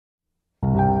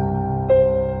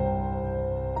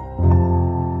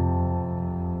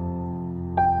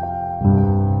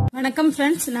வணக்கம்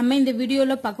ஃப்ரெண்ட்ஸ், நம்ம இந்த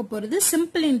வீடியோல பார்க்க போறது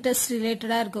சிம்பிள் இன்ட்ரெஸ்ட்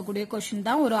ரிலேட்டடா இருக்கக்கூடிய கொஸ்டின்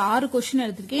தான். ஒரு 6 கொஸ்டின்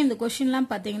எடுத்திருக்கேன். இந்த கொஸ்டின்லாம்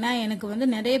பாத்தீங்கன்னா எனக்கு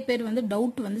நிறைய பேர்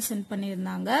டவுட் சென்ட்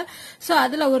பண்ணியிருந்தாங்க. சோ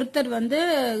அதுல ஒருத்தர்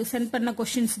சென்ட் பண்ண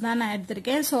கொஸ்டின்ஸ் தான் நான்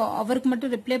எடுத்திருக்கேன். சோ அவருக்கு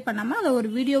மட்டும் ரிப்ளை பண்ணாம அதை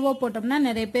ஒரு வீடியோவா போட்டோம்னா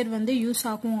நிறைய பேர் யூஸ்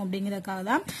ஆகும் அப்படிங்கறதுக்காக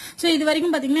தான். சோ இது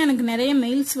வரைக்கும் பாத்தீங்கன்னா எனக்கு நிறைய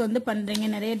மெயில்ஸ் பண்றீங்க,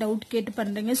 நிறைய டவுட் கேட்டு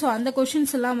பண்றீங்க. சோ அந்த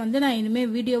கொஸ்டின்ஸ் எல்லாம் நான் இனிமே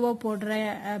வீடியோவா போடுறேன்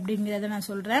அப்படிங்கறத நான்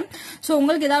சொல்றேன். சோ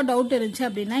உங்களுக்கு ஏதாவது டவுட் இருந்துச்சு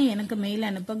அப்படின்னா எனக்கு மெயில்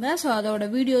அனுப்புங்க. சோ அதோட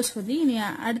வீடியோஸ் இனி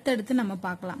அடுத்தடுத்து நம்ம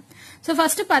பார்க்கலாம். சோ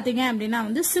ஃபர்ஸ்ட் பாத்தீங்க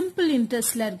அப்படின்னா சிம்பிள்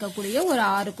இன்ட்ரெஸ்ட்ல இருக்கக்கூடிய ஒரு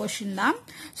 6 கொஸ்டின் தான்.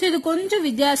 சோ இது கொஞ்சம்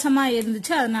வித்தியாசமா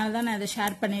இருந்துச்சு, அதனால தான் நான் இதை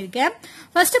ஷேர் பண்ணிருக்கேன்.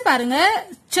 ஃபர்ஸ்ட் பாருங்க,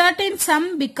 certain sum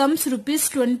becomes rupees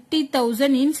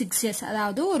 20,000 in 6 years.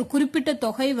 அதாவது ஒரு குறிப்பிட்ட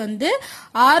தொகை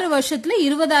 6 வருஷத்துல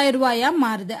 20,000 ரூபாயா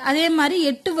மாறுது. அதே மாதிரி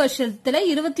 8 வருஷத்துல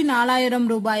 24,000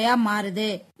 ரூபாயா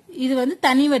மாறுது. இது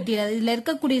தனி வட்டி. இதுல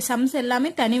இருக்கக்கூடிய சம்ஸ் எல்லாமே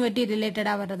தனி வட்டி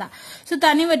ரிலேட்டடா வர்றதா. சோ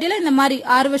தனி வட்டியில இந்த மாதிரி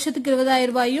 6 வருஷத்துக்கு 20,000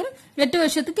 ரூபாயும் 8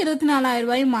 வருஷத்துக்கு 24,000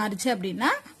 ரூபாயும் மாறுச்சு அப்படின்னா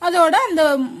அதோட அந்த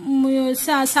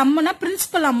சம்முனா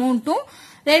பிரின்சிபல் அமௌண்ட்டும்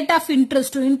ரேட் ஆஃப்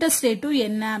இன்ட்ரெஸ்ட் ரேட்டும்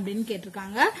என்ன அப்படின்னு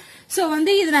கேட்டிருக்காங்க. சோ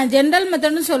இது நான் ஜெனரல்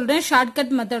மெத்தடும் சொல்றேன்,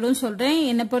 ஷார்ட்கட் மெத்தடும் சொல்றேன்.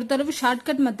 என்னை பொறுத்தளவு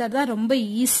ஷார்ட்கட் மெத்தட் தான் ரொம்ப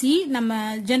ஈஸி. நம்ம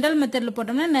ஜெனரல் மெத்தட்ல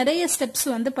போட்டோம்னா நிறைய ஸ்டெப்ஸ்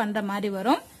பண்ற மாதிரி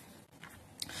வரும்.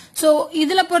 சோ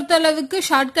இதுல பொறுத்தளவுக்கு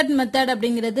ஷார்ட்கட் மெத்தட்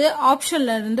அப்படிங்கிறது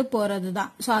ஆப்ஷன்ல இருந்து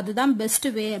போறதுதான். சோ அதுதான் பெஸ்ட்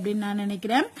வே அப்படின்னு நான்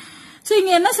நினைக்கிறேன். சோ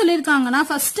இங்க என்ன சொல்லிருக்காங்கன்னா,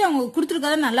 ஃபர்ஸ்ட் அவங்க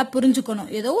கொடுத்திருக்கத நல்லா புரிஞ்சுக்கணும்.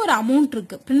 ஏதோ ஒரு அமௌண்ட்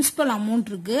இருக்கு, பிரின்சிபல் அமௌண்ட்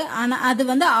இருக்கு. ஆனா அது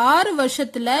 6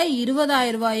 வருஷத்துல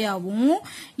 20,000 ரூபாயாவும்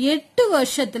 8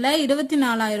 வருஷத்துல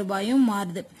 24,000 ரூபாயும்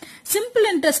மாறுது. சிம்பிள்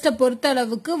இன்ட்ரெஸ்ட பொறுத்த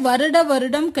அளவுக்கு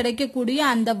வருடம் கிடைக்கக்கூடிய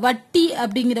அந்த வட்டி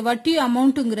அப்படிங்கிற வட்டி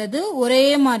அமௌண்ட்ங்கிறது ஒரே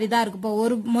மாதிரி தான் இருக்கு. இப்போ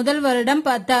ஒரு முதல் வருடம்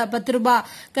 10 ரூபாய்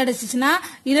கிடைச்சிச்சுன்னா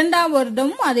 2ஆம்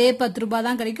வருடமும் அதே 10 ரூபாய்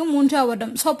தான் கிடைக்கும், 3ஆம்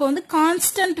வருடம். சோ அப்போ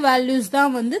கான்ஸ்டன்ட் வேல்யூஸ்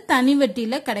தான் தனி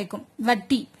வட்டியில கிடைக்கும்.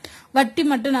 வட்டி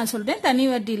மட்டும் நான் சொல்றேன், தனி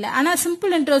வட்டி இல்ல. ஆனா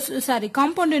சிம்பிள் இன்ட்ரெஸ்ட்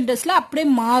காம்பவுண்ட் இன்ட்ரெஸ்ட்ல அப்படியே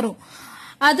மாறும்.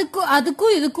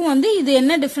 அதுக்கும் இதுக்கும் இது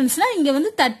என்ன டிஃபரன்ஸ்னா, இங்க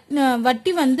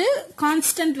வட்டி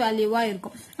கான்ஸ்டன்ட் வேல்யூவா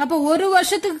இருக்கும். அப்ப ஒரு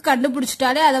வருஷத்துக்கு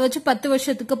கண்டுபிடிச்சிட்டாலே அதை வச்சு 10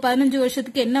 வருஷத்துக்கு 15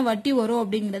 வருஷத்துக்கு என்ன வட்டி வரும்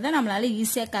அப்படிங்கறத நம்மளால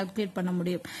ஈஸியா கால்குலேட் பண்ண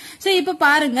முடியும். சோ இப்ப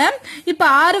பாருங்க, இப்ப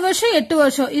 6 வருஷம் 8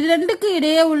 வருஷம் இது ரெண்டுக்கு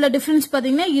இடையே உள்ள டிஃபரன்ஸ்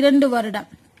பாத்தீங்கன்னா 2 வருடம்.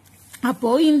 அப்போ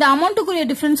இந்த அமௌண்ட்டுக்குரிய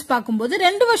டிஃபரன்ஸ் பார்க்கும்போது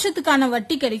 2 வருஷத்துக்கான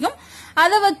வட்டி கிடைக்கும்.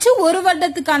 அதை வச்சு ஒரு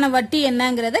வருடத்துக்கான வட்டி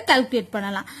என்னங்கறத கால்குலேட்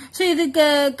பண்ணலாம். சோ இதுக்கு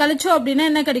கழிச்சோம் அப்படின்னா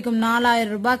என்ன கிடைக்கும்,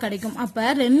 4,000 ரூபாய் கிடைக்கும். அப்ப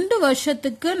 2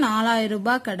 வருஷத்துக்கு 4,000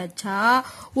 ரூபாய் கிடைச்சா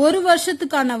ஒரு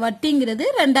வருஷத்துக்கான வட்டிங்கிறது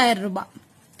 2,000 ரூபாய்.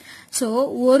 சோ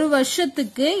ஒரு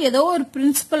வருஷத்துக்கு ஏதோ ஒரு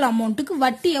பிரின்சிபல் அமௌண்ட்டுக்கு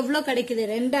வட்டி எவ்வளவு கிடைக்குது,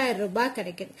 2,000 ரூபாய்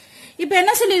கிடைக்குது. இப்ப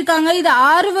என்ன சொல்லிருக்காங்க, இது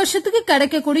 6 வருஷத்துக்கு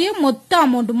கிடைக்கக்கூடிய மொத்த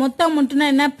அமௌண்ட்னா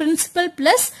என்ன, பிரின்சிபல்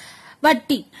பிளஸ்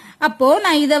வட்டி. அப்போ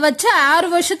நான் இதை வச்சு 6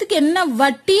 வருஷத்துக்கு என்ன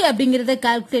வட்டி அப்படிங்கறத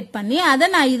கால்குலேட் பண்ணி அதை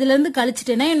நான் இதுல இருந்து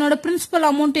கழிச்சிட்டேன்னா என்னோட பிரின்சிபல்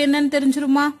அமௌண்ட் என்னன்னு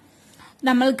தெரிஞ்சிருமா?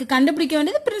 நம்மளுக்கு கண்டுபிடிக்க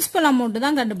வேண்டியது பிரின்சிபல் அமௌண்ட்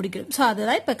தான் கண்டுபிடிக்கணும். சோ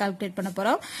அதுதான் இப்ப கால்குலேட் பண்ண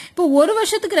போறோம். இப்போ ஒரு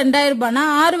வருஷத்துக்கு 2,000 ரூபாய்னா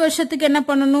 6 வருஷத்துக்கு என்ன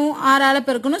பண்ணணும், 6ஆல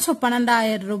பெருக்கணும். சோ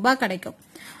 12,000 ரூபாய் கிடைக்கும்.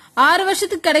 6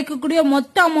 வருஷத்துக்கு கிடைக்கக்கூடிய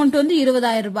மொத்த அமௌண்ட்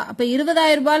 20,000 ரூபாய். அப்ப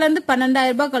 20,000 ரூபாயில இருந்து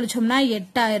 12,000 ரூபாய் கழிச்சோம்னா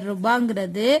 8,000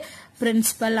 ரூபாங்கிறது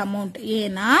பிரின்சிபல் அமௌண்ட்.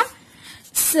 ஏன்னா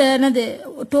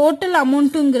total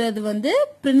அமௌண்ட்ங்கிறது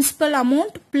principal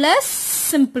amount plus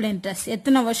simple interest.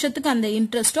 எத்தனை வருஷத்துக்கு அந்த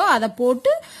இன்ட்ரெஸ்டோ அதை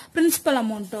போட்டு பிரின்சிபல்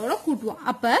அமௌண்டோட கூட்டுவோம்.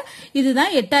 அப்ப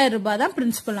இதுதான் 8,000 ரூபாய் தான்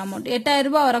பிரின்சிபல் அமௌண்ட். 8,000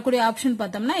 ரூபாய் வரக்கூடிய ஆப்ஷன்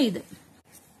பார்த்தோம்னா இது.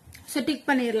 டிக்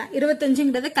பண்ணிடலாம்.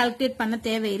 25ங்கறத கால்குலேட் பண்ண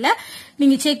தேவையில்லை.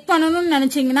 நீங்க செக் பண்ணணும்னு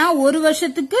நினைச்சீங்கன்னா ஒரு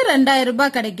வருஷத்துக்கு 2,000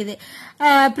 ரூபாய் கிடைக்குது.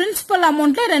 பிரின்சிபல்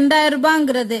அமௌண்ட்ல 2,000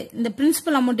 ரூபாய்ங்கிறது, இந்த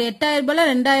பிரின்சிபல் அமௌண்ட் 8,000 ரூபாய்ல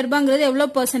 2,000 ரூபாய்ங்கிறது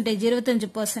எவ்வளவு பெர்சன்டேஜ்,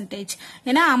 25%.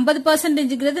 ஏன்னா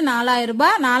 50%ங்கிறது 4,000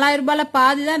 ரூபாய். 4,000 ரூபாய்ல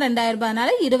பாதி தான் 2,000 ரூபாய்,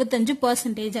 அதனால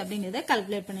 25% அப்படிங்கறத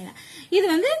கால்குலேட் பண்ணிடலாம்.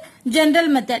 இது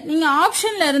ஜெனரல் மெத்தட். நீங்க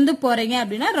ஆப்ஷன்ல இருந்து போறீங்க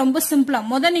அப்படின்னா ரொம்ப சிம்பிளா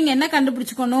முதல்ல நீங்க என்ன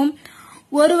கண்டுபிடிச்சுக்கணும்,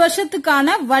 ஒரு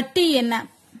வருஷத்துக்கான வட்டி என்ன.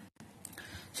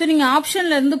 சோ நீங்க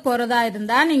ஆப்ஷன்ல இருந்து போறதா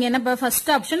இருந்தா நீங்க என்ன, ஃபர்ஸ்ட்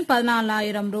ஆப்ஷன்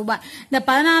 14,000 ரூபாய். இந்த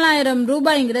 14,000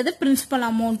 ரூபாய்ங்கிறது பிரின்சிபல்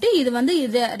அமௌண்ட்.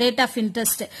 இது ரேட் ஆஃப்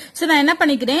இன்ட்ரெஸ்ட். சோ நான் என்ன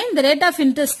பண்ணிக்கிறேன், இந்த ரேட் ஆஃப்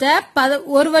இன்ட்ரெஸ்ட்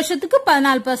ஒரு வருஷத்துக்கு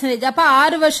 14%. அப்ப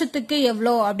 6 வருஷத்துக்கு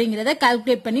எவ்வளோ அப்படிங்கறத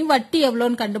கால்குலேட் பண்ணி வட்டி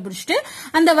எவ்வளோன்னு கண்டுபிடிச்சிட்டு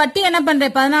அந்த வட்டி என்ன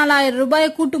பண்றேன், 14,000 ரூபாயை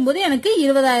கூட்டும் போது எனக்கு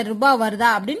 20,000 ரூபாய்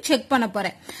வருதா அப்படின்னு செக் பண்ண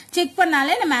போறேன். செக்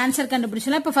பண்ணாலே நம்ம ஆன்சர்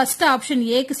கண்டுபிடிச்சலாம். இப்ப ஃபர்ஸ்ட் ஆப்ஷன்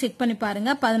ஏக்கு செக் பண்ணி பாருங்க.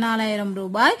 14,000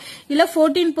 ரூபாய் இல்ல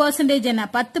 14% என்ன,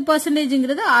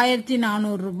 10%ங்கிறது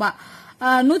 1,400 ரூபாய்.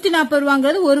 140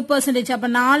 ரூபாங்கிறது 1%. அப்ப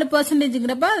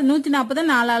 4%ங்கிறப்ப 140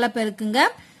 4ஆல பெருக்குங்க.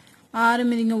 6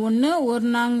 மீதிங்க 1 1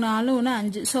 நாங்க 4 1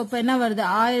 5 சோ இப்ப என்ன வருது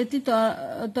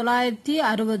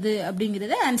 1960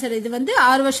 அப்படிங்கிறது ஆன்சர். இது வந்து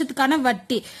 6 வருஷத்துக்கான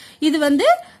வட்டி. இது வந்து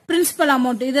பிரின்சிபல்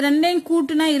அமௌண்ட். இது ரெண்டையும்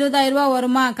கூட்டுனா 20,000 ரூபாய்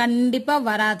வருமா? கண்டிப்பா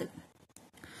வராது.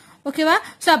 ஓகேவா?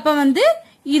 சோ அப்ப வந்து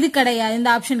இது கிடையாது, இந்த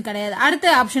ஆப்ஷன் கிடையாது. அடுத்த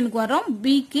ஆப்ஷனுக்கு வரோம்.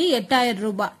 பிக்கு 8,000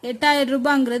 ரூபாய். 8,000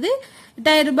 ரூபாங்கிறது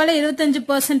 8,000 ரூபாயில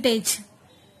 25%.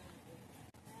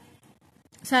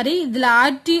 சாரி, இதுல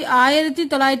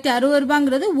 1960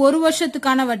 ரூபாங்கிறது ஒரு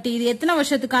வருஷத்துக்கான வட்டி. இது எத்தனை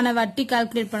வருஷத்துக்கான வட்டி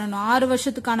கால்குலேட் பண்ணணும்? 6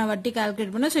 வருஷத்துக்கான வட்டி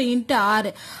கால்குலேட் பண்ணணும். சோ இன்ட்டு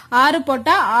 6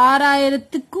 போட்டா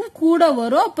 6,000க்கும் கூட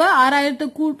வரும். அப்ப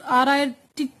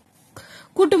 6,000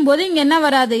 கூட்டும் போது இங்க என்ன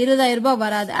வராது? 20,000 ரூபாய்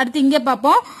வராது. அடுத்து இங்க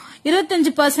பாப்போம்.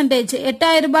 25%.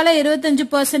 8,000 ரூபாயில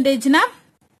 25%னா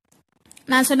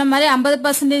நான் சொன்ன மாதிரி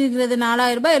 50%ங்கிறது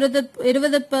 4,000 ரூபாய்,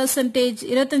 20%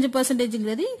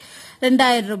 25%ங்கிறது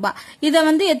 2,000 ரூபாய். இத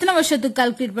வந்து எத்தனை வருஷத்துக்கு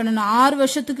கால்குலேட் பண்ணணும்? 6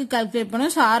 வருஷத்துக்கு கால்குலேட்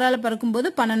பண்ணணும். சோ 6ஆல பெருக்கும் போது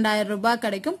 12,000 ரூபாய்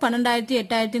கிடைக்கும். 12,000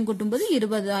 8,000 கூட்டும் போது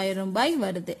 20,000 ரூபாய்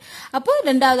வருது. அப்போ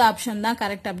ரெண்டாவது ஆப்ஷன் தான்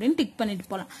கரெக்ட் அப்படின்னு டிக் பண்ணிட்டு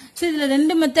போலாம். சோ இதுல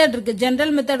ரெண்டு மெத்தட் இருக்கு.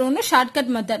 ஜெனரல் மெத்தட் ஒன்னு,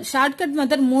 shortcut method. Shortcut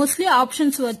method mostly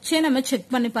options வச்சே நம்ம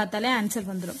செக் பண்ணி பார்த்தாலே ஆன்சர்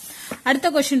வந்துடும். அடுத்த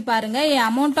क्वेश्चन பாருங்க. a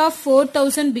amount of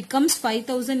 4,000 becomes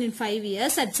 5,000 in 5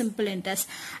 years at simple interest.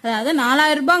 அதாவது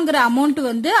 4,000 ரூபாய்ங்கிற அமௌண்ட்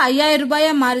வந்து 5,000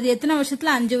 ரூபாயா மாறுது. எத்தனை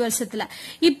வருஷத்துல? 5 வருஷத்துல.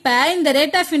 இப்ப இந்த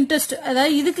ரேட் ஆஃப் இன்ட்ரெஸ்ட்,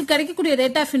 அதாவது இதுக்கு கிடைக்கக்கூடிய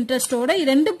ரேட் ஆஃப் இன்ட்ரெஸ்டோட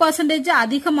 2%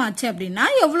 அதிகமாச்சு அப்படின்னா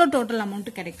எவ்வளவு டோட்டல் அமௌண்ட்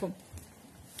கிடைக்கும்?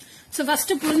 சோ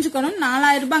ஃபர்ஸ்ட் புரிஞ்சுக்கணும்.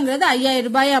 4,000 ரூபாய்ங்கிறது 5,000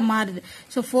 ரூபாயா மாறுது.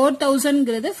 சோ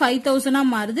 4,000ங்கிறது 5,000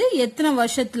 மாறுது. எத்தனை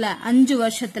வருஷத்துல? 5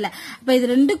 வருஷத்துல. அப்ப இது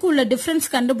ரெண்டுக்கு உள்ள டிஃபரன்ஸ்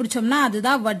கண்டுபிடிச்சோம்னா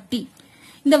அதுதான் வட்டி.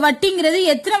 இந்த வட்டிங்கிறது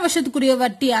எத்தனை வருஷத்துக்குரிய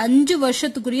வட்டி? 5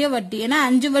 வருஷத்துக்குரிய வட்டி. ஏன்னா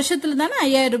 5 வருஷத்துல தானே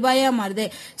 5,000 ரூபாயா மாறுது.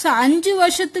 சோ 5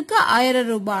 வருஷத்துக்கு 1,000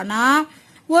 ரூபானா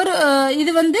ஒரு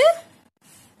இது வந்து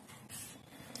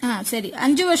சரி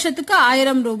 5 வருஷத்துக்கு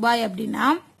 1,000 ரூபாய் அப்படின்னா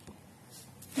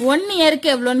 1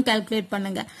 இயருக்கு எவ்வளவுன்னு கால்குலேட்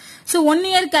பண்ணுங்க. சோ 1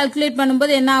 இயர் கால்குலேட்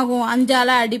பண்ணும்போது என்ன ஆகும்?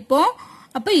 5ஆல அடிப்போம்.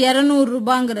 அப்ப 200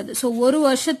 ரூபாங்கிறது. சோ ஒரு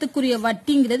வருஷத்துக்குரிய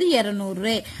வட்டிங்கிறது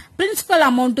 200. பிரின்சிபல்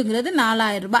அமௌண்ட்ங்கிறது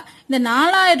 4,000 ரூபாய். இந்த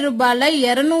 4,000 ரூபாயில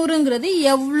 200ங்கிறது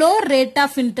எவ்வளோ ரேட்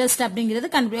ஆஃப் இன்ட்ரெஸ்ட் அப்படிங்கிறது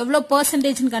எவ்வளவு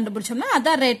பெர்சன்டேஜ் கண்டுபிடிச்சோம்னா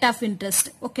அதான் ரேட் ஆஃப்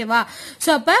இன்ட்ரெஸ்ட். ஓகேவா? சோ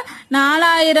அப்ப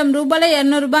 4,000 ரூபாயில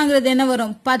 200 ரூபாங்கிறது என்ன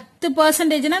வரும்?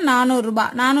 10%னா 400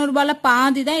 ரூபாய். 400 ரூபாயில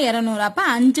பாதி தான் 200. அப்ப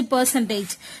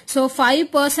 5%. So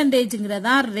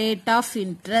 5%ங்கிறதா rate of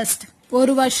interest.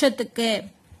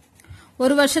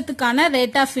 ஒரு வருஷத்துக்கான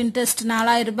ரேட் ஆஃப் இன்ட்ரெஸ்ட்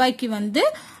 4,000 ரூபாய்க்கு வந்து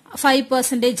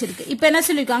 5% இருக்கு. இப்ப என்ன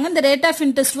சொல்லிருக்காங்க? இந்த ரேட் ஆஃப்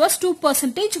இன்ட்ரெஸ்ட் வாஸ்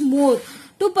 2% மோர்.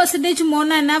 2%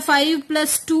 மோர்னா என்ன? 5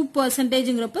 பிளஸ்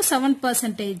 2%ங்கிறப்ப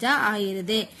 7%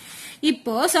 ஆயிருது.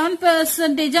 இப்போ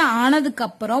 7% ஆனதுக்கு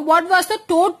அப்புறம் what was the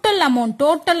total amount?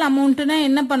 Total அமௌண்ட்னா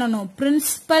என்ன பண்ணணும்?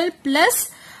 பிரின்சிபல் பிளஸ்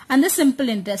அந்த சிம்பிள்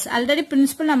இன்ட்ரெஸ்ட். ஆல்ரெடி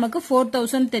பிரின்சிபல் நமக்கு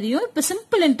 4,000 தெரியும். இப்ப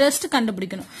சிம்பிள் இன்ட்ரெஸ்ட்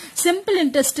கண்டுபிடிக்கணும். சிம்பிள்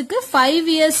இன்ட்ரெஸ்ட்டுக்கு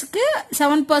 5 இயர்ஸ்க்கு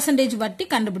 7% வட்டி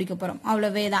கண்டுபிடிக்க போறோம்.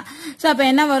 அவ்வளவேதான். சோ அப்ப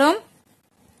என்ன வரும்?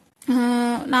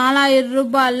 4,000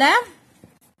 ரூபாயில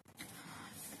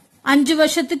 5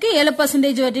 வருஷத்துக்கு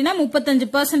 7% வட்டினா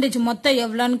 35% மொத்தம்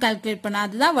எவ்வளவுன்னு கால்குலேட் பண்ண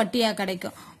அதுதான் வட்டியா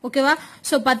கிடைக்கும். ஓகேவா?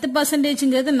 So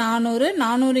 10%ங்கிறது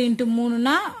 400 into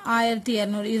 3னா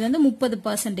 1,200. இது வந்து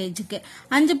 30%க்கு.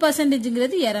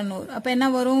 5%ங்கிறது 200. அப்ப என்ன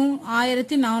வரும்?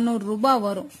 1,400 ரூபாய்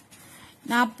வரும்.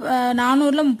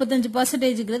 400ல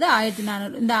 35%ங்கிறது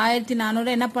 1,400. இந்த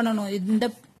 1,400 என்ன பண்ணணும்? இந்த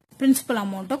பிரின்சிபல்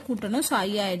அமௌண்ட்டை கூட்டணும். சோ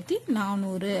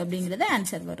 5,400 அப்படிங்கறது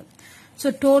ஆன்சர் வரும். So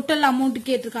total amount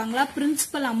கேட்டிருக்காங்களா,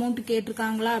 principal amount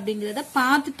கேட்டிருக்காங்களா அப்படிங்கறத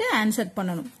பார்த்துட்டு ஆன்சர்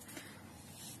பண்ணணும்.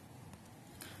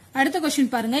 அடுத்த क्वेश्चन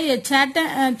பாருங்க. A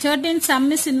certain sum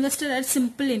is invested at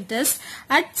simple interest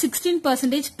at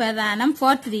 16% per annum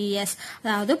for 3 years.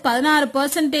 அதாவது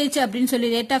 16% அப்படின்னு சொல்லி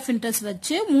ரேட் ஆஃப் இன்ட்ரெஸ்ட்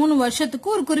வச்சு 3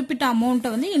 வருஷத்துக்கு ஒரு குறிப்பிட்ட அமௌண்ட்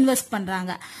வந்து இன்வெஸ்ட்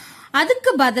பண்றாங்க.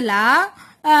 அதுக்கு பதிலா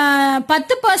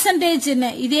 10%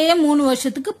 இதே 3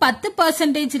 வருஷத்துக்கு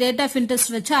 10% ரேட் ஆஃப்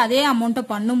இன்ட்ரெஸ்ட் வச்சு அதே அமௌண்ட்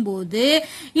பண்ணும்போது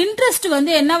இன்ட்ரெஸ்ட்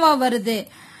வந்து என்னவா வருது?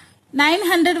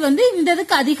 900 வந்து இந்த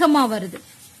இதுக்கு அதிகமா வருது.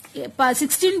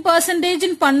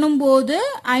 16% பண்ணும்போது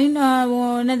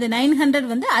 900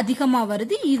 வந்து அதிகமா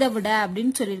வருது இதை விட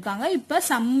அப்படின்னு சொல்லியிருக்காங்க. இப்ப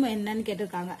சம் என்னன்னு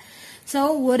கேட்டிருக்காங்க. சோ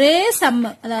ஒரே சம்,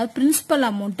 அதாவது பிரின்சிபல்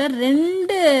அமௌண்ட்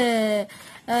 2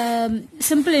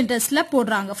 சிம்பிள் இன்ட்ரெஸ்ட்ல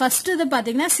போடுறாங்க. ஃபர்ஸ்ட் இது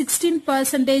பாத்தீங்கன்னா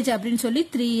 16% அப்படின்னு சொல்லி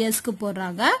 3 இயர்ஸ்க்கு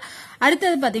போடுறாங்க.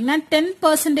 அடுத்தது பாத்தீங்கன்னா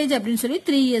 10% அப்படின்னு சொல்லி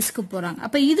 3 இயர்ஸ்க்கு போறாங்க.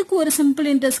 அப்ப இதுக்கு ஒரு சிம்பிள்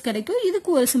இன்ட்ரெஸ்ட் கிடைக்கும்,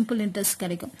 இதுக்கு ஒரு சிம்பிள் இன்ட்ரெஸ்ட்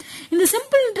கிடைக்கும். இந்த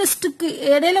சிம்பிள் இன்ட்ரெஸ்ட்டுக்கு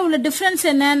இடையில உள்ள டிஃபரன்ஸ்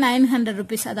என்ன? 900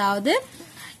 rupees. அதாவது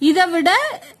இதை விட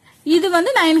இது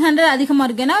வந்து 900 அதிகமா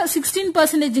இருக்கு. ஏன்னா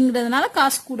 16%ங்கிறதுனால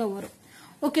காசு கூட வரும்.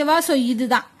 ஓகேவா? சோ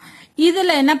இதுதான்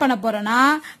இதுல என்ன பண்ண போறோம்னா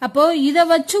அப்போ இத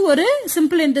வச்சு ஒரு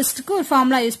சிம்பிள் இன்ட்ரெஸ்ட்க்கு ஒரு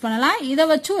ஃபார்முலா யூஸ் பண்ணலாம், இத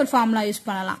வச்சு ஒரு ஃபார்முலா யூஸ்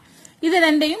பண்ணலாம். இது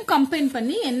ரெண்டையும் கம்பைன்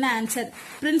பண்ணி என்ன ஆன்சர்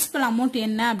பிரின்சிபல் அமௌண்ட்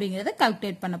என்ன அப்படிங்கறத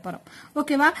கால்குலேட் பண்ண போறோம்.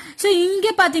 ஓகேவா? சோ இங்க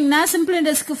பாத்தீங்கன்னா சிம்பிள்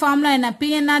இன்ட்ரெஸ்ட்க்கு ஃபார்முலா என்ன?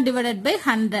 PNR divided by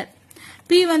 100.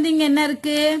 P வந்து இங்க என்ன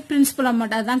இருக்கு? பிரின்சிபல்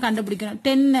அமௌண்ட் அதான் கண்டுபிடிக்கணும்.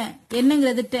 10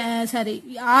 என்னங்கிறது sorry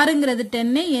Rங்கிறது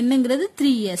 10, Nங்கிறது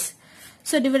 3 years.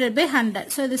 So divided by 100.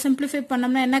 So இது simplify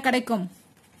பண்ணோம்னா என்ன கிடைக்கும்?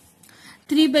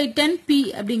 3/10 P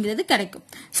அப்படிங்கிறது கிடைக்கும்.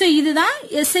 சோ இதுதான்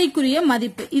SI குரிய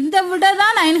மதிப்பு. இந்த விட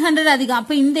தான் 900 அதிகம்.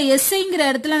 அப்ப இந்த SIங்கிற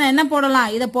இடத்துல நான் என்ன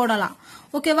போடலாம்? இத போடலாம்.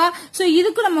 ஓகேவா? சோ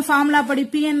இதுக்கு நம்ம ஃபார்முலா படி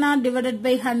PNR டிவைடட்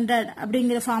பை 100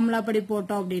 அப்படிங்கிற ஃபார்முலா படி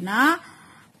போட்டோம் அப்படின்னா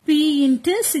P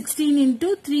into 16 into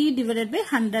 3 divided by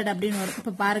 100 அப்படின்னு வரும்.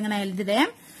 இப்ப பாருங்க நான் எழுதுறேன்.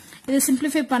 இது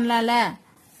சிம்பிளிஃபை பண்ணலாம்ல,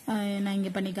 நான்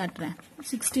இங்க பண்ணி காட்டுறேன்.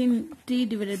 16 3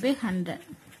 divided by 100.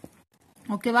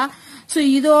 ஓகேவா? சோ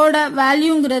இதோட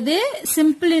வேல்யூங்கிறது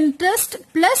சிம்பிள் இன்ட்ரெஸ்ட்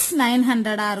பிளஸ்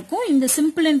 900 இருக்கும். இந்த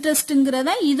சிம்பிள் இன்ட்ரெஸ்ட்ங்கிறத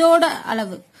இதோட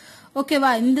அளவு.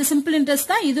 ஓகேவா? இந்த சிம்பிள்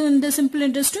இன்ட்ரெஸ்ட் தான் இது, இந்த சிம்பிள்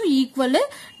இன்ட்ரெஸ்டும் ஈக்குவல்,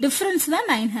 டிஃபரன்ஸ் தான்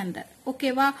 900.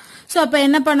 ஓகேவா? சோ அப்ப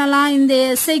என்ன பண்ணலாம்? இந்த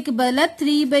SIக்கு பதிலா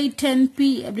 3/10P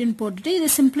அப்படின்னு போட்டுட்டு இதை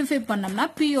சிம்பிளிஃபை பண்ணோம்னா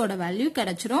P யோட வேல்யூ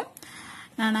கிடைச்சிரும்.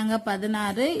 நாங்க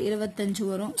 16 25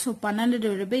 வரும். So 12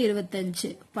 divided by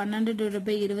 25 12 divided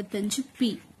by 25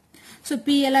 P. So P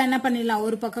எல்லாம் என்ன பண்ணிடலாம்?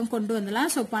 ஒரு பக்கம் கொண்டு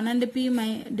வந்துடலாம். So 12P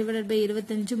divided by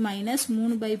 25 minus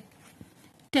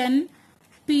 3/10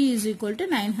 P is equal to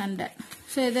 900.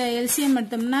 So இதை LCM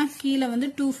எடுத்தோம்னா கீழே வந்து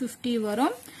 250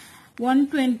 வரும்.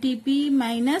 120P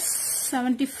minus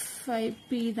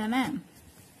 75P தானே?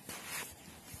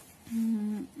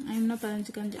 இன்னும்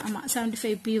 15 ஆமா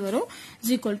 75P வரும் is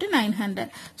equal to 900.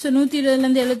 So 120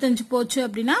 இருந்து 75 போச்சு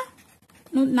அப்படின்னா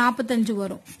 45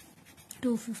 வரும்.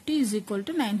 250 is equal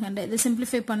to 900. இதை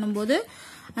சிம்பிளிஃபை பண்ணும்போது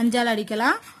 5ஆல்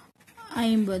அடிக்கலாம்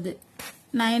 50.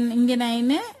 9 இங்க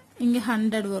 9 இங்க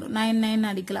 100 வரும். 9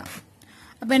 அடிக்கலாம்.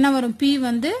 அப்ப என்ன வரும்? P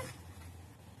வந்து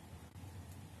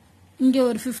இங்க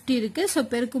ஒரு 50 இருக்கு. சோ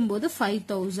பெருக்கும்போது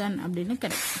 5000 அப்படின்னு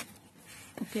கிடைக்கும்.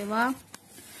 ஓகேவா?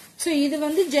 சோ இது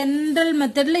வந்து ஜெனரல்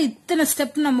மெத்தட்ல இத்தனை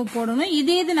ஸ்டெப் நம்ம போடணும்.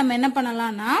 இதே இது நம்ம என்ன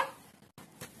பண்ணலாம்னா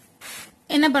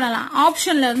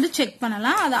ஆப்ஷன்ல இருந்து செக்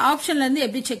பண்ணலாம். அது ஆப்ஷன்ல இருந்து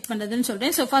எப்படி செக் பண்றதுன்னு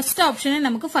சொல்றேன். சோ ஃபர்ஸ்ட் ஆப்ஷனே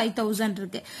நமக்கு 5000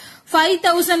 இருக்கு.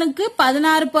 5000க்கு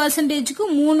 16%க்கு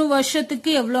 3 வருஷத்துக்கு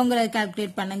எவ்வளவுங்கறத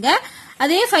கால்குலேட் பண்ணுங்க.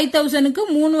 அதே 5000க்கு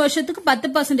 3 வருஷத்துக்கு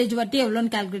 10% வட்டி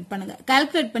எவ்வளவுன்னு கால்குலேட் பண்ணுங்க.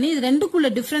 கால்குலேட் பண்ணி இது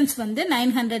ரெண்டுக்குள்ள டிஃபரன்ஸ் வந்து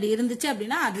 900 இருந்துச்சு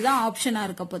அப்படின்னா அதுதான் ஆப்ஷனா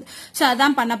இருக்க போகுது. சோ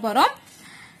அதான் பண்ண போறோம்.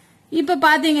 இப்ப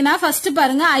பாத்தீங்கன்னா ஃபர்ஸ்ட்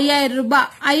பாருங்க 5000 ரூபாய்.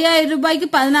 5000 ரூபாய்க்கு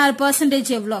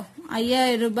 16% எவ்வளவு?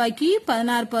 5000 ரூபாய்க்கு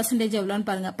 16% எவ்வளவுன்னு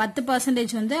பாருங்க.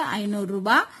 10% வந்து 500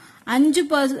 ரூபாய்.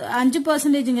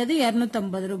 5%ங்கிறது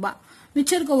 250 ரூபாய்.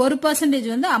 மிச்சம் இருக்க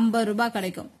 1% வந்து 50 ரூபாய்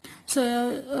கிடைக்கும். சோ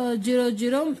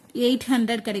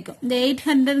 800 கிடைக்கும். இந்த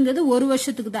 800ங்கிறது ஒரு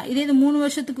வருஷத்துக்கு தான். இதே இது 3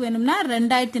 வருஷத்துக்கு வேணும்னா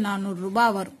 2400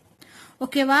 ரூபாய் வரும்.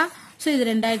 ஓகேவா? சோ இது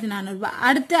 2400 ரூபாய்.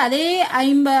 அடுத்து அதே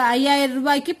 5000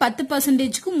 ரூபாய்க்கு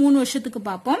 10%க்கு 3 வருஷத்துக்கு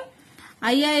பார்ப்போம்.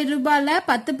 5000 ரூபாயில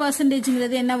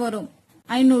 10%ங்கிறது என்ன வரும்?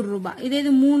 500 ரூபாய். இதே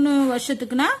இது 3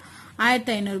 வருஷத்துக்குனா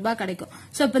 1500 ரூபாய் கிடைக்கும்.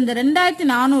 சோ இப்ப இந்த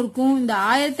 2400க்கும் இந்த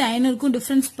 1500க்கும்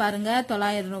டிஃபரன்ஸ் பாருங்க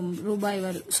 900 ரூபாய்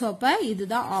வரும். சோ அப்ப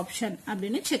இதுதான் ஆப்ஷன்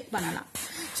அப்படின்னு செக் பண்ணலாம்.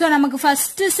 சோ நமக்கு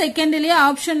ஃபர்ஸ்ட் செகண்ட்லயே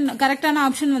ஆப்ஷன் கரெக்டான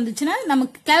ஆப்ஷன் வந்துச்சுன்னா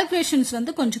நமக்கு கால்குலேஷன்ஸ்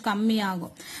வந்து கொஞ்சம்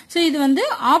கம்மியாகும். சோ இது வந்து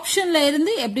ஆப்ஷன்ல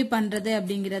இருந்து எப்படி பண்றது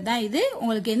அப்படிங்கறது தான் இது.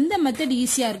 உங்களுக்கு எந்த மெத்தட்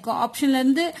ஈஸியா இருக்கோ ஆப்ஷன்ல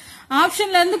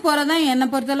இருந்து போறதான் என்ன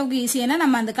பொறுத்த அளவுக்கு ஈஸி. ஏன்னா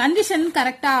நம்ம அந்த கண்டிஷன்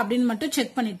கரெக்டா அப்படின்னு மட்டும்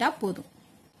செக் பண்ணிட்டா போதும்.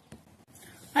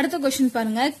 அடுத்த क्वेश्चन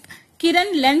பாருங்க. Kiran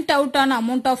lent out an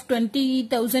amount of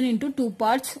 20,000 into two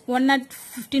parts, one at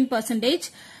 15%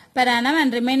 per annum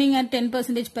and remaining at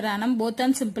 10% per annum, both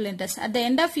on simple interest. At the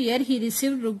end of year, he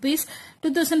received rupees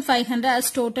 2,500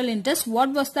 as total interest. What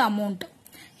was the amount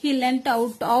he lent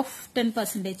out of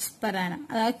 10% per annum?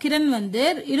 அதாவது கிரண் வந்து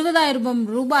 20,000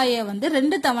 ரூபாயை வந்து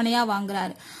 2 தவணையா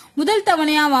வாங்குறாரு. முதல்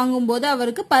தவணையா வாங்கும்போது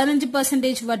அவருக்கு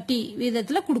 15% வட்டி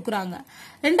வீதத்துல கொடுக்கறாங்க.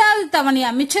 ரெண்டாவது தவணையா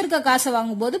மிச்சம் இருக்க காசை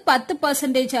வாங்கும்போது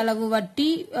 10% அளவு வட்டி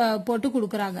போட்டு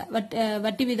கொடுக்கறாங்க.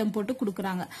 வட்டி வீதம் போட்டு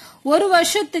கொடுக்கறாங்க. ஒரு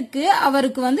வருஷத்துக்கு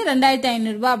அவருக்கு வந்து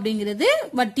 2500 ரூபாய் அப்படிங்கிறது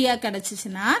வட்டியா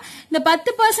கிடைச்சிச்சுன்னா இந்த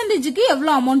 10%க்கு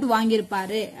எவ்வளவு அமௌண்ட்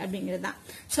வாங்கியிருப்பாரு அப்படிங்கறதுதான்.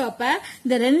 சோ அப்ப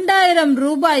இந்த 2000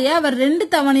 ரூபாயை அவர் 2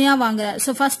 தவணையா வாங்குறாரு.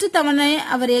 சோ ஃபர்ஸ்ட் தவணை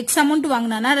அவர் எக்ஸ் அமௌண்ட்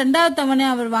வாங்கினா ரெண்டாவது தவணை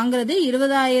அவர் வாங்குறது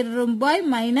 20,000 ரூபாய்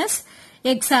மைனஸ்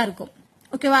எக்ஸா இருக்கும்.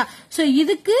 ஓகேவா? சோ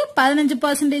இதுக்கு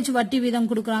 15% வட்டி வீதம்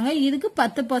கொடுக்கறாங்க. இதுக்கு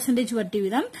 10% வட்டி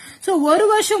வீதம். சோ ஒரு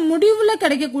வருஷம் முடிவுல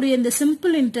கிடைக்கக்கூடிய இந்த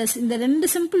சிம்பிள் இன்ட்ரெஸ்ட், இந்த ரெண்டு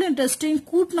சிம்பிள் இன்ட்ரெஸ்டையும்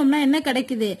கூட்டணும்னா என்ன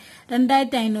கிடைக்குது?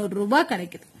 2500 ரூபாய்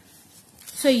கிடைக்குது.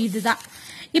 சோ இதுதான்.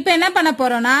 இப்ப என்ன பண்ண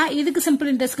போறோம்னா இதுக்கு சிம்பிள்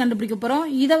இன்ட்ரெஸ்ட் கண்டுபிடிக்க போறோம்,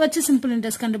 இதை வச்சு சிம்பிள்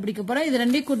இன்ட்ரெஸ்ட் கண்டுபிடிக்க போறோம். இது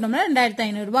ரெண்டையும் கூட்டினோம்னா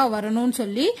 2500 ரூபாய் வரணும்னு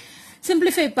சொல்லி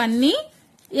சிம்பிளிஃபை பண்ணி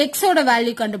எக்ஸோட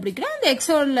வேல்யூ கண்டுபிடிக்கிறோம். அந்த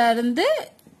எக்ஸோட இருந்து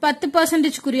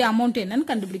 10% குறிய அமௌண்ட் என்னன்னு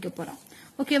கண்டுபிடிக்க போறோம்.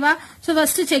 ஓகேவா? சோ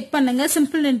ஃபர்ஸ்ட் செக் பண்ணுங்க.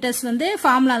 சிம்பிள் இன்ட்ரெஸ்ட் வந்து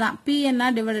ஃபார்முலா தான்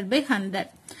PNR divided by 100.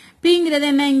 Pங்கிறது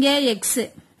என்ன? இங்க எக்ஸ்,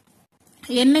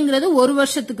 என்னங்கிறது ஒரு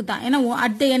வருஷத்துக்கு தான், ஏன்னா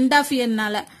அட் த எண்ட் ஆஃப்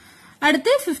இயர்னால.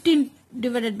 அடுத்து 15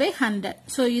 divided by 100.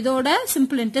 சோ இதோட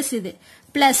சிம்பிள் இன்ட்ரெஸ்ட் இது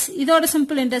பிளஸ் இதோட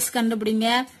சிம்பிள் இன்ட்ரெஸ்ட் கண்டுபிடிங்க.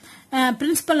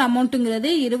 பிரின்சிபல் அமௌண்ட்ங்கிறது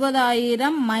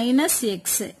 20,000 மைனஸ்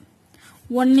எக்ஸ்,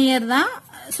 1 இயர் தான்.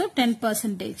 So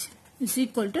 10% is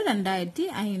equal to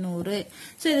 2500.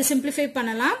 So இதை சிம்பிளிஃபை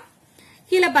பண்ணலாம்.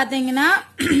 கீழே பாத்தீங்கன்னா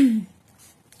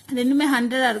ரெண்டுமே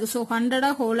 100 இருக்கு. சோ 100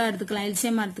 ஹோலா எடுத்துக்கலாம்.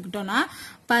 எல்சிஎம் எடுத்துக்கிட்டோம்னா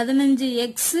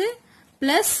 15x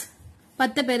பிளஸ்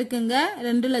 10 பேருக்குங்க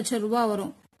 2 லட்சம் ரூபாய்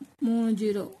வரும். 3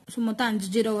 0, சோ மொத்தம் 5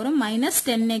 0 வரும். மைனஸ்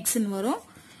 10x வரும்.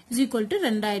 Is equal to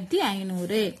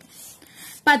 2500.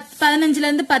 15ல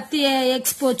இருந்து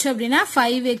 10x போச்சு அப்படின்னா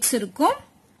 5x இருக்கும்.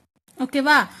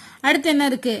 ஓகேவா? அடுத்து என்ன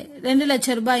இருக்கு? 2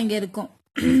 லட்சம் ரூபாய் இங்க இருக்கும்.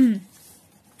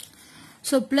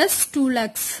 So plus 2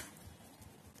 lakhs.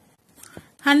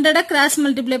 100 cross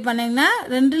multiply பண்ணீங்கன்னா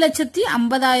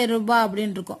 2,50,000 ரூபாய்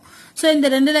அப்படின்னு இருக்கும். சோ இந்த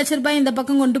 2 லட்சம் ரூபாய் இந்த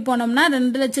பக்கம் கொண்டு போனோம்னா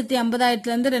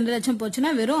 2,50,000 இருந்து 2 லட்சம்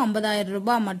போச்சுன்னா வெறும் 50,000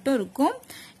 ரூபாய் மட்டும் இருக்கும்.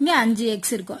 இங்க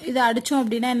 5x இருக்கும். இது அடிச்சோம்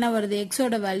அப்படின்னா என்ன வருது?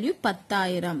 எக்ஸோட வேல்யூ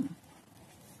 10,000.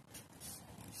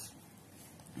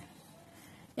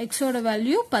 எக்ஸோட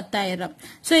வேல்யூ 10,000.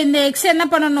 சோ இந்த எக்ஸ் என்ன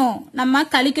பண்ணணும்? நம்ம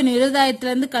கழிக்கணும். 20,000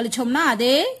 இருந்து கழிச்சோம்னா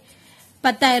அதே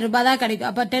 10,000 ரூபாய் தான் கிடைக்கும்.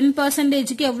 அப்ப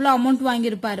 10%க்கு எவ்வளவு அமௌண்ட்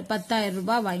வாங்கியிருப்பாரு? 10,000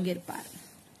 ரூபாய் வாங்கியிருப்பாரு.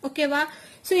 ஓகேவா?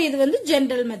 சோ இது வந்து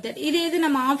ஜெனரல் மெத்தட். இது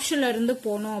நம்ம ஆப்ஷன்ல இருந்து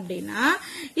போனோம் அப்படின்னா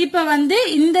இப்ப வந்து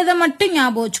இந்த இதை மட்டும்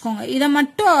ஞாபகம் வச்சுக்கோங்க. இதை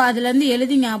மட்டும் அதுல இருந்து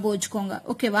எழுதி ஞாபகம் வச்சுக்கோங்க.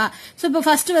 ஓகேவா? சோ இப்ப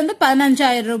ஃபர்ஸ்ட் வந்து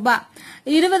 15,000 ரூபாய்,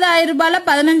 20,000 ரூபாய்ல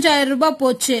 15,000 ரூபாய்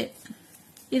போச்சு.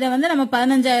 இத வந்து நம்ம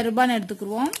 15,000 ரூபான்னு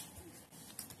எடுத்துக்குவோம்.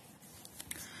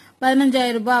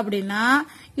 15,000 ரூபாய் அப்படின்னா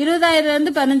 20,000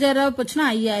 இருந்து 15,000 ரூபாய் போச்சுன்னா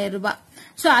 5,000 ரூபாய்.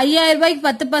 சோ 5,000 ரூபாய்க்கு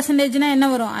 10%னா என்ன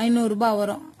வரும்? 500 ரூபாய்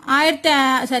வரும்.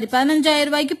 15,000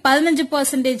 ரூபாய்க்கு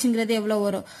 15%ங்கிறது எவ்வளவு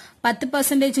வரும்?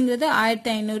 10%ங்கிறது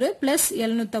 1,500 பிளஸ்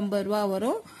 750 ரூபாய்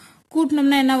வரும்.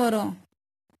 கூட்டினோம்னா என்ன வரும்?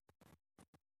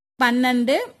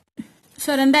 12.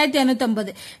 சோ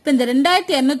 2,250. இப்ப இந்த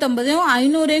 2,250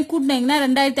 500 கூட்டினீங்கன்னா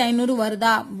 2,500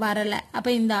 வருதா? வரல. அப்ப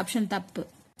இந்த ஆப்ஷன் தப்பு.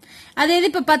 அதே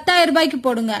இது இப்ப 10,000 ரூபாய்க்கு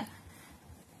போடுங்க.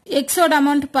 எக்ஸோட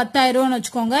அமௌண்ட் 10,000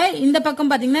 வச்சுக்கோங்க. இந்த பக்கம்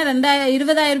பாத்தீங்கன்னா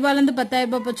 20,000 ரூபாய்ல இருந்து 10,000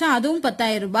 ரூபாய் போச்சா, அதுவும்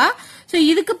 10,000 ரூபாய். சோ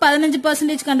இதுக்கு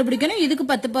 15% கண்டுபிடிக்கணும், இதுக்கு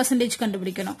 10%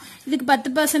 கண்டுபிடிக்கணும். இதுக்கு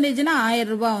 10%னா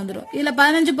 1,000 ரூபாய் வந்துடும். இதுல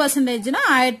 15%னா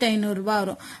 1,500 ரூபாய்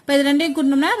வரும். இப்ப இது ரெண்டையும்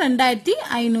கூட்டணும்னா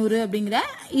 2,500 அப்படிங்கிற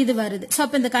இது வருது. சோ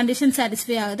அப்ப இந்த கண்டிஷன்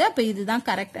சாட்டிஸ்ஃபை ஆகுது. அப்ப இதுதான்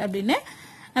கரெக்ட் அப்படின்னு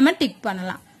நம்ம டிக்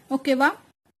பண்ணலாம். ஓகேவா?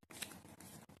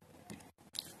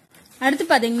 அடுத்து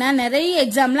பாத்தீங்கன்னா நிறைய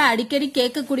எக்ஸாம்ல அடிக்கடி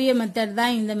கேட்கக்கூடிய மெத்தட்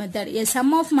தான் இந்த method. A sum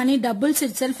of money doubles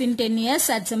itself in 10 years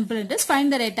at simple interest. Find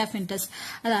the rate of interest.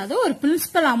 அதாவது ஒரு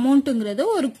பிரின்சிபல் அமௌண்ட்ங்கிறது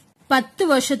ஒரு 10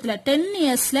 வருஷத்துல 10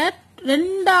 இயர்ஸ்ல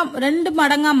 2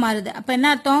 மடங்கா மாறுது. அப்ப என்ன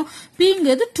அர்த்தம்?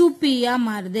 Pங்கிறது 2P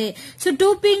மாறுது. சோ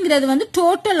 2Pங்கிறது வந்து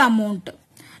டோட்டல் அமௌண்ட்.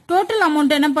 டோட்டல்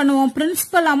அமௌண்ட் என்ன பண்ணுவோம்?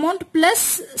 Principal amount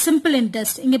plus simple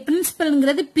interest. இங்க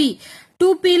பிரின்சிபல்ங்கிறது P,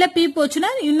 2Pல P போச்சுன்னா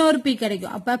இன்னொரு P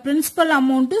கிடைக்கும். அப்ப பிரின்சிபல்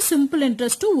அமௌண்ட் சிம்பிள்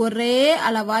இன்ட்ரெஸ்ட் ஒரே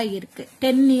அளவா இருக்கு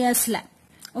 10 இயர்ஸ்ல.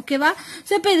 ஓகேவா?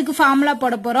 சோ இப்ப இதுக்கு ஃபார்முலா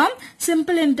போட போறோம்.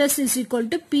 Simple interest is equal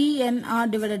to PNR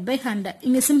divided by 100.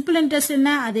 இங்க சிம்பிள் இன்ட்ரெஸ்ட்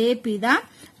என்ன? அதே P தான்.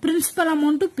 பிரின்சிபல்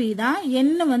அமௌண்ட் P தான்.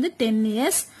 என்ன வந்து 10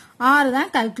 இயர்ஸ். R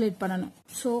தான் கால்குலேட் பண்ணணும்.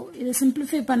 சோ இது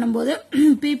சிம்பிளிஃபை பண்ணும்போது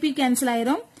PP கேன்சல்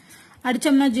ஆயிரும்.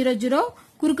 அடிச்சோம்னா 0 0,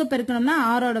 குறுக்க பெருக்கணும்னா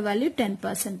R ஓட வேல்யூ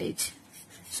 10%.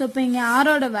 சோ இப்ப இங்க R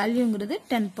ஓட வேல்யூங்கிறது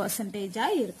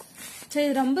 10% இருக்கும். சோ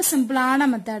இது ரொம்ப சிம்பிளான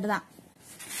மெத்தட் தான்.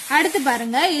 அடுத்து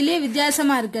பாருங்க, இதுலயே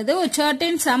வித்தியாசமா இருக்குது. ஒரு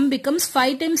certain sum becomes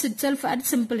 5 times itself at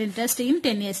simple interest in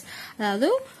 10 years. அதாவது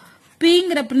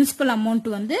Pங்கிற பிரின்சிபல் அமௌண்ட்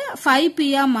வந்து 5P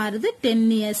மாறுது 10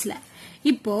 இயர்ஸ்ல.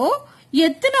 இப்போ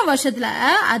எத்தனை வருஷத்துல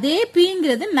அதே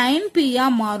Pங்கிறது 9P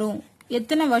மாறும்?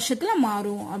 எத்தனை வருஷத்துல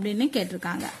மாறும் அப்படின்னு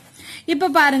கேட்டிருக்காங்க. இப்ப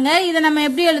பாருங்க, இத நம்ம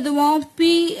எப்படி எழுதுவோம்?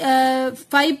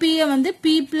 5P வந்து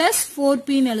P பிளஸ்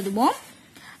 4Pன்னு எழுதுவோம்.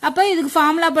 அப்ப இதுக்கு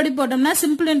ஃபார்முலா படி போட்டோம்னா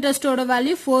simple இன்ட்ரெஸ்டோட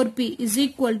value 4P is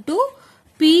equal to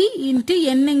P into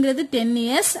Nங்கிறது 10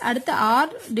 years. அடுத்து R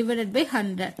டிவைடட் பை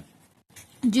 100.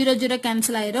 0 0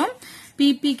 கேன்சல் ஆயிரும்.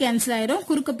 PP கேன்சல் ஆயிரும்.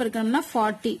 குறுக்க பெருக்கணும்னா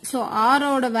 40. சோ R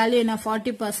ஓட வேல்யூ என்ன?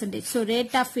 40%. சோ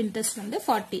ரேட் ஆஃப் இன்ட்ரெஸ்ட் வந்து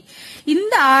 40.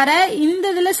 இந்த R இந்த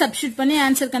இதுல சப்ஸ்டிட்யூட் பண்ணி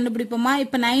ஆன்சர் கண்டுபிடிப்போமா?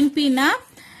 இப்ப 9P னா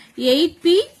 8P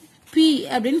P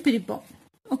அப்படின்னு பிரிப்போம்.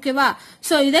 ஓகேவா?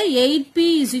 சோ இத 8p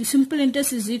simple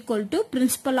interest is equal to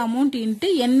principal amount into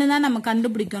என்ன தான் நம்ம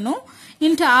கண்டுபிடிக்கணும்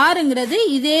இன்ட்டு ஆறுங்கிறது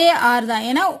இதே ஆர் தான்.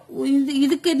 ஏன்னா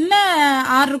இதுக்கு என்ன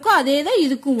ஆர் இருக்கோ அதே தான்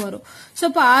இதுக்கும் வரும். சோ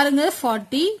இப்ப ஆறுங்கிறது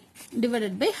 40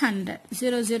 டிவைடட் பை 100.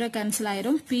 0 0 கேன்சல்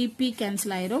ஆயிரும், pp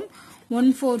கேன்சல் ஆயிரும்.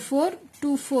 144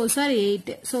 2 4s are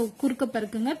 8. சோ குறுக்க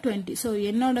பெருக்குங்க 20. சோ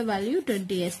என்னோட வேல்யூ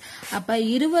 20 years. அப்ப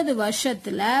 20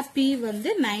 வருஷத்துல p வந்து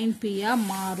 9p ஆ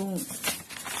மாறும்.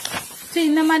 சோ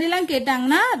இந்த மாதிரி எல்லாம்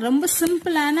கேட்டாங்கன்னா ரொம்ப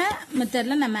சிம்பிளான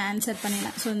மெத்தட்ல நம்ம ஆன்சர்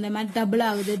பண்ணிடலாம். சோ இந்த மாதிரி டபுள்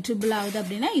ஆகுது ட்ரிபிள் ஆகுது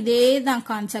அப்படின்னா இதே தான்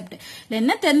கான்செப்ட்.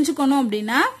 என்ன தெரிஞ்சுக்கணும்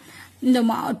அப்படின்னா இந்த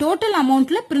total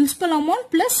அமௌண்ட்ல principal amount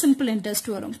plus simple interest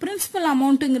வரும். பிரின்சிபல்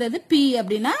அமௌண்ட்ங்கிறது p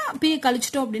அப்படின்னா p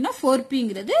கழிச்சிட்டோம் அப்படின்னா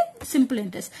 4pங்கிறது சிம்பிள்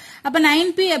இன்ட்ரெஸ்ட். அப்ப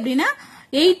 9p அப்படின்னா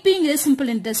 8pங்கிறது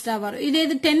சிம்பிள் இன்ட்ரெஸ்டா வரும். இதே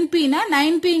இது 10pனா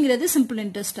 9pங்கிறது சிம்பிள்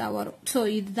இன்ட்ரெஸ்டா வரும். சோ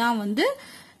இதுதான் வந்து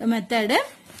மெத்தடு.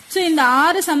 சோ இந்த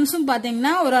 6 சம்ஸும் பாத்தீங்கன்னா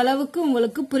ஓரளவுக்கு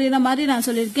உங்களுக்கு புரியுற மாதிரி நான்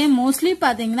சொல்லியிருக்கேன். மோஸ்ட்லி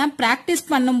பாத்தீங்கன்னா பிராக்டிஸ்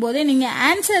பண்ணும்போதே நீங்க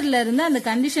ஆன்சர்ல இருந்து அந்த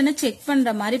கண்டிஷனை செக்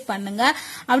பண்ற மாதிரி பண்ணுங்க.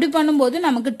 அப்படி பண்ணும்போது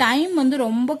நமக்கு டைம் வந்து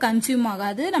ரொம்ப கன்சியூம்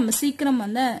ஆகாது. நம்ம சீக்கிரம்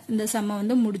வந்து இந்த சம்ம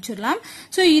வந்து முடிச்சிடலாம்.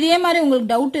 சோ இதே மாதிரி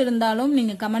உங்களுக்கு டவுட் இருந்தாலும்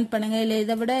நீங்க கமெண்ட் பண்ணுங்க. இல்ல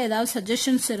இதை விட ஏதாவது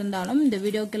சஜஷன்ஸ் இருந்தாலும் இந்த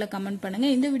வீடியோக்குள்ள கமெண்ட் பண்ணுங்க.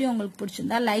 இந்த வீடியோ உங்களுக்கு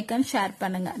பிடிச்சிருந்தா லைக் அண்ட் ஷேர்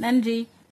பண்ணுங்க. நன்றி.